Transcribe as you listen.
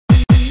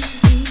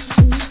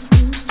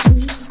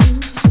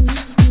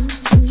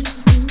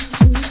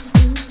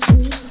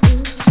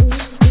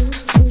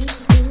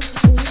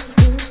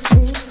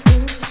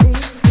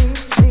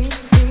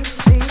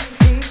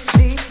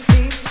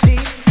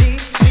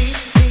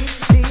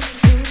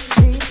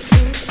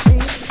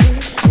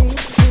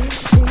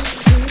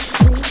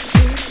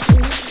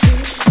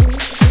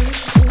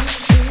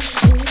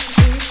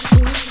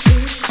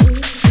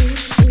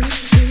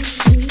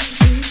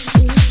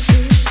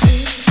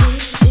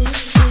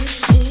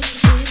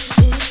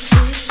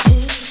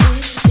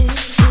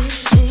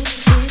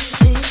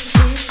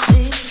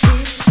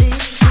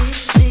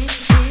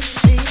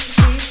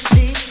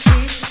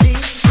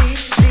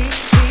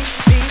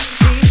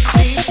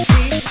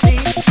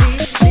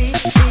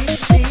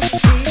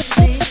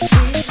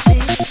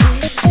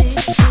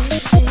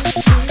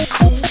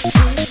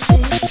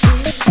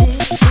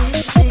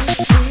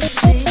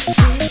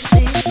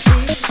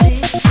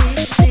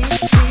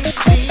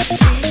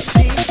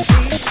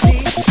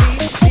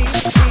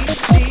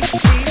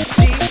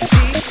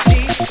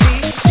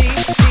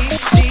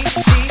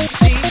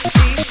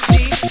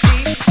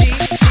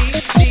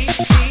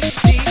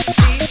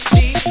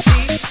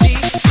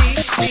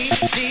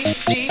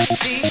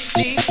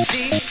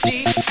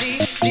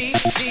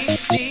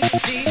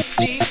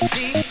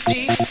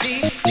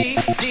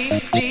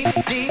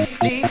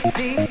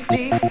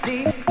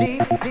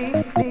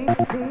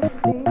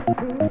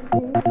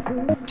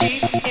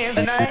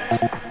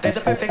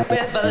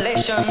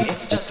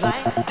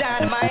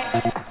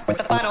with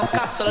the final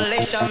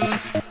consolation.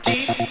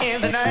 Deep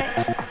in the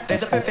night,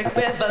 there's a perfect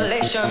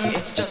revelation.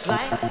 It's just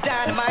like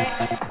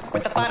dynamite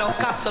with the final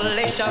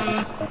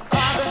consolation.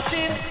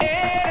 Positive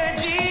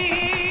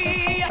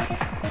energy,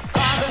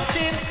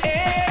 positive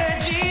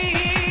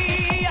energy.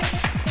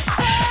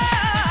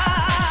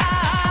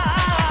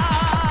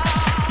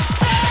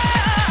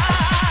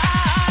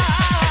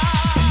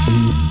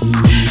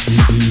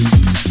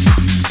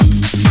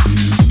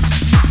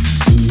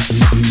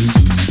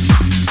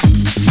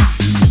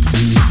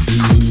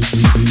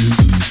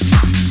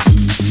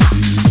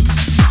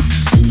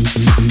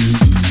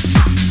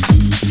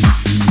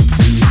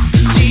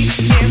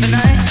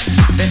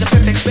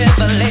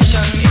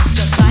 It's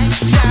just like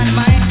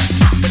dynamite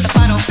with the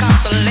final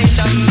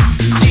consolation.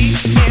 Deep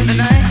in the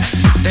night,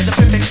 there's a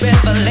perfect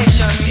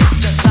revelation. It's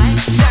just like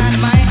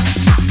dynamite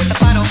with the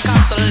final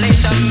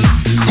consolation.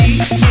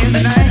 Deep in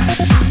the night,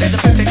 there's a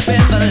perfect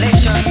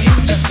revelation.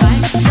 It's just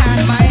like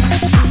dynamite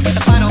with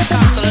the final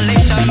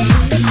consolation.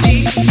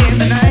 Deep in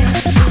the night,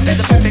 there's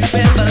a perfect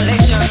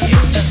revelation.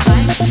 It's just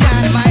like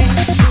dynamite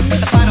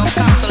with the final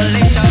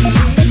consolation.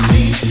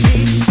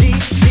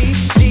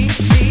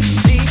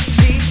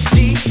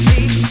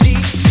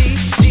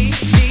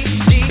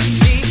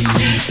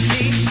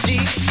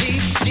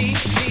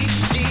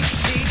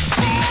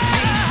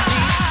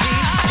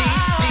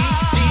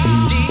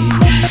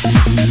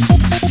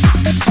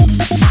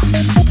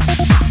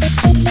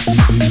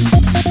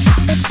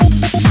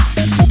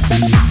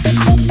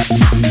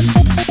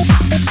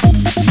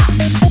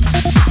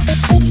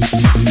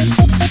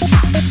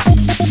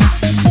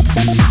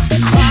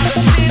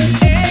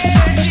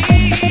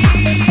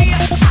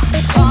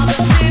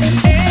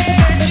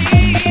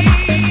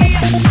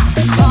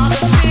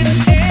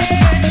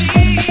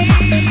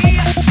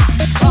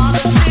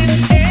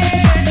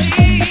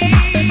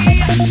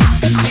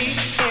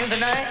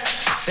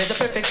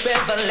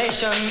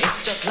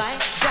 It's just like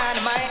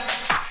dynamite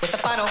with the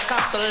final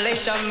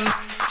consolation.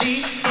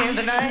 Deep in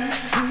the night,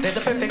 there's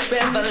a perfect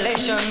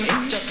revelation.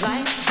 It's just like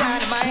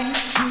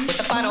dynamite with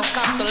the final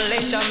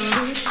consolation.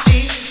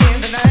 Deep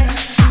in the night,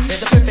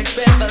 there's a perfect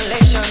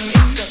revelation.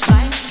 It's just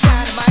like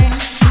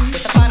dynamite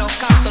with the final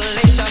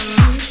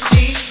consolation.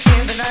 Deep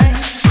in the night,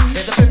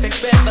 there's a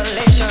perfect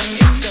revelation.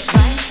 It's just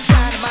like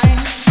dynamite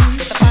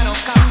with the final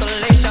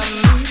consolation.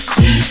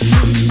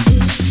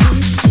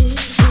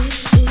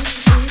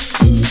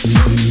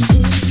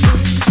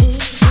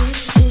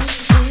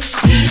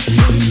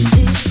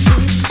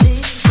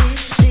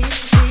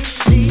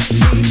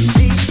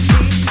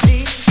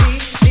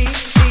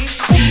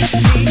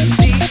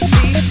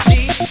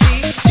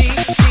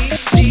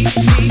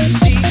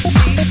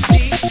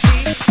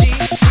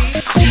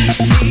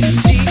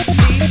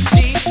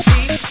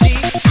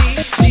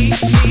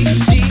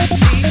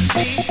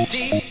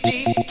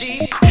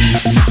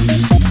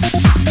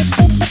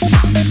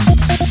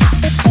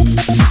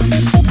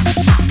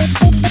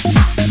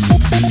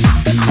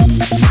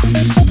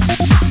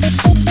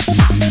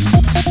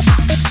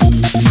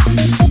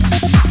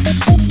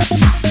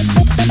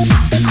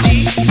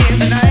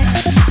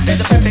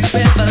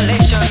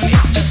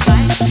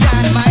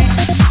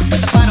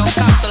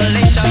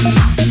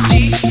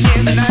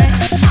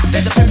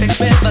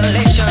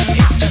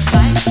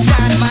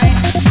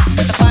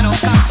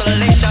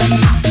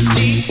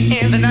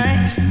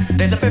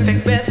 There's a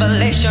perfect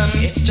revelation.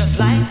 It's just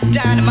like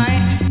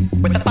dynamite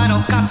with the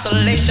final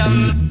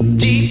consolation.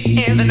 Deep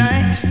in the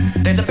night,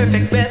 there's a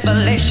perfect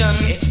revelation.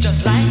 It's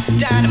just like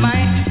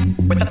dynamite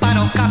with the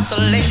final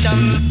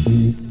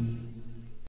consolation.